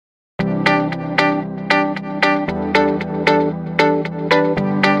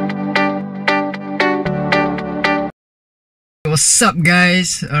What's up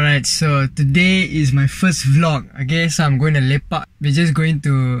guys? Alright, so today is my first vlog. Okay, so I'm going to Lepak. We're just going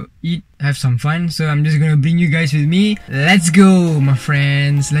to eat, have some fun. So I'm just going to bring you guys with me. Let's go my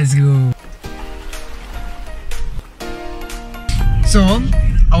friends, let's go. So,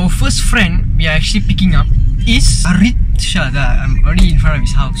 our first friend we are actually picking up is Aritshad. I'm already in front of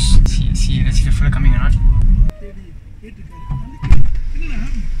his house. Let's see the fella coming or not.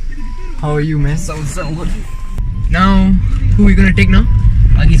 How are you, man? So good. Now, who we gonna take now?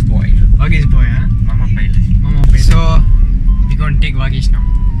 Vagi's boy, huh? Mama Pile. So, we gonna take Vagish now.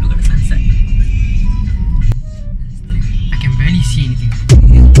 Look at the sunset. I can barely see anything.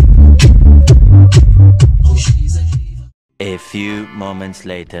 A few moments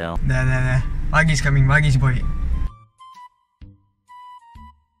later. There. Vagi's coming, Vagi's boy.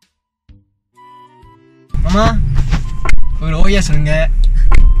 Mama, oh yeah, சொல்லுங்க.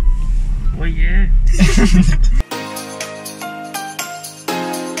 Oh yeah.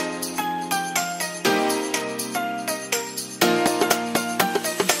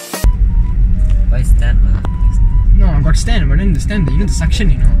 Why stand? No, I got stand, but then the stand, the suction,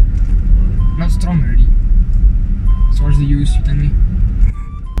 not strong already. So what's the use? You tell me.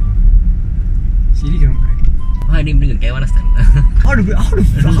 Why didn't bring a camera stand? How to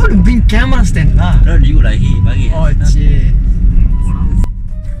bring camera stand lah? Not you lah, he bagi. Oh, chey.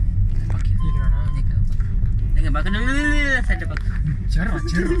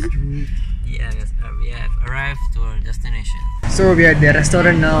 Yes, we have arrived to our destination. So we are at the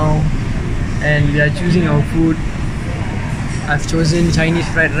restaurant now, and we are choosing our food. I've chosen Chinese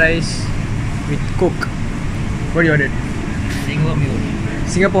fried rice with Coke. What do you ordered? Singapore mule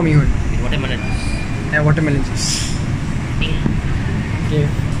Singapore mee hoon with watermelon juice. and watermelon juice. Okay,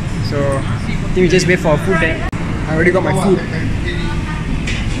 so I think we just wait for our food then. I already got my food.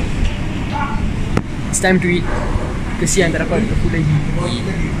 It's time to eat. Kesian tak dapat food lagi.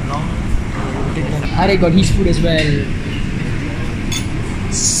 Hari got his food as well.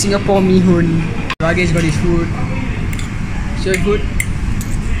 Singapore mee hoon. Vagesh got his food. Show your food.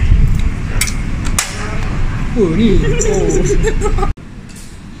 Oh ni. Oh.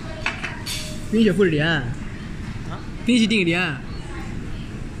 Finish your food already, Finish eating already,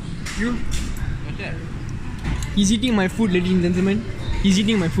 You? He's eating my food, ladies and gentlemen. He's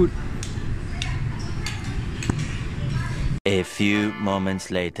eating my food. A few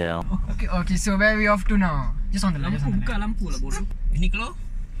moments later. Okay, so where are we off to now? Just on the left. Lampu lah bodoh.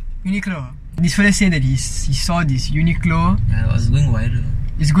 UNIQLO. This fella said that he saw this UNIQLO. Yeah, it was going viral.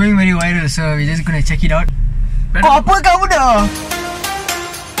 It's going very viral, so we're just gonna check it out. Kau apa kamu dah?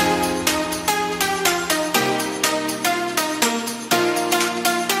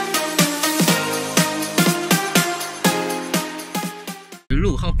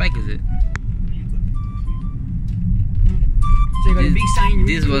 Look, how packed is it? So you got a big sign.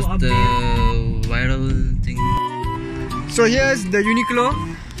 This was the viral thing. So here's the UNIQLO.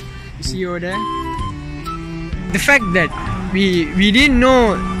 You see over there. The fact that we didn't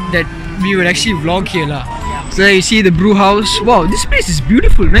know that we would actually vlog here lah. So you see the brew house. Wow, this place is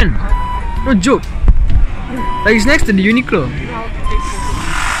beautiful, man. No joke. Like it's next to the UNIQLO.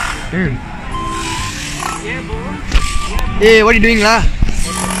 Hey, what are you doing lah?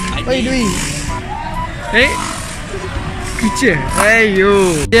 What are you doing? Hey? Creature. Hey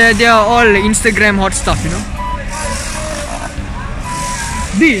yo. They are all Instagram hot stuff,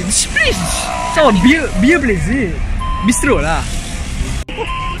 Dude, this place is a beer place, Bistro lah.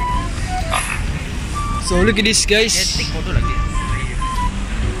 So look at this, guys. Take photo like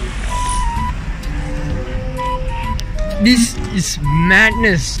This this. is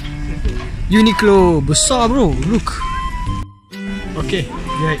madness. UNIQLO, besar bro. Look. Okay,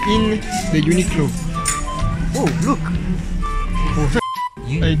 we are in the UNIQLO. Oh, look. Oh,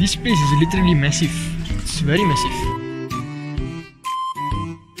 this place is literally massive. It's very massive.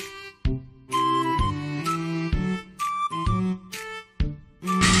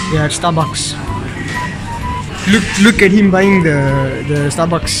 We are at Starbucks. Look at him buying the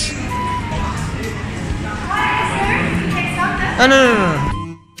Starbucks. Oh, no.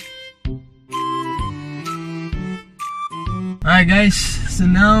 Alright guys, so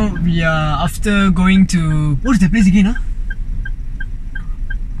now we are after going to... What is the place again,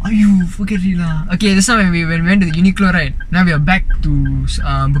 You forget it lah. Okay, this time when we went to the UNIQLO, right? Now we are back to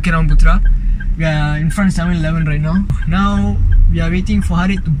Bukit Rambutra. We are in front of 7-Eleven right now. Now we are waiting for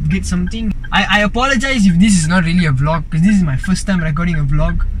Harit to get something. I apologize if this is not really a vlog, because this is my first time recording a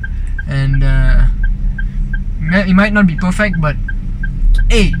vlog, and it might not be perfect, but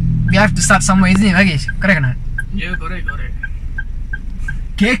hey, we have to start somewhere, isn't it, Vagesh? Correct or not? Yeah, correct.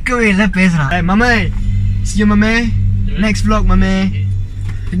 கேட்கவே இல்லை பேசுறான். மாமே, see you மாமே. next vlog, my man.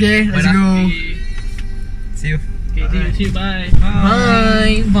 Okay, let's go. See you. Okay, see you. Bye.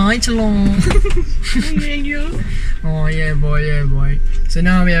 Bye, Chalong. Thank you. Oh yeah, boy. So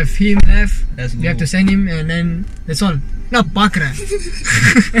now we have him left. Let's We have go. to send him, and then that's all. Now, pakra.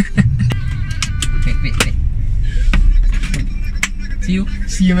 Wait. See you.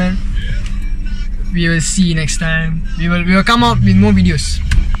 See you, man. We will see you next time. We will come out with more videos.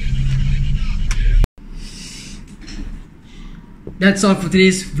 That's all for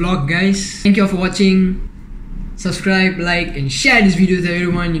today's vlog, guys. Thank you all for watching. Subscribe, like, and share this video to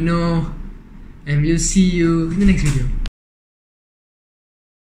everyone you know. And we'll see you in the next video.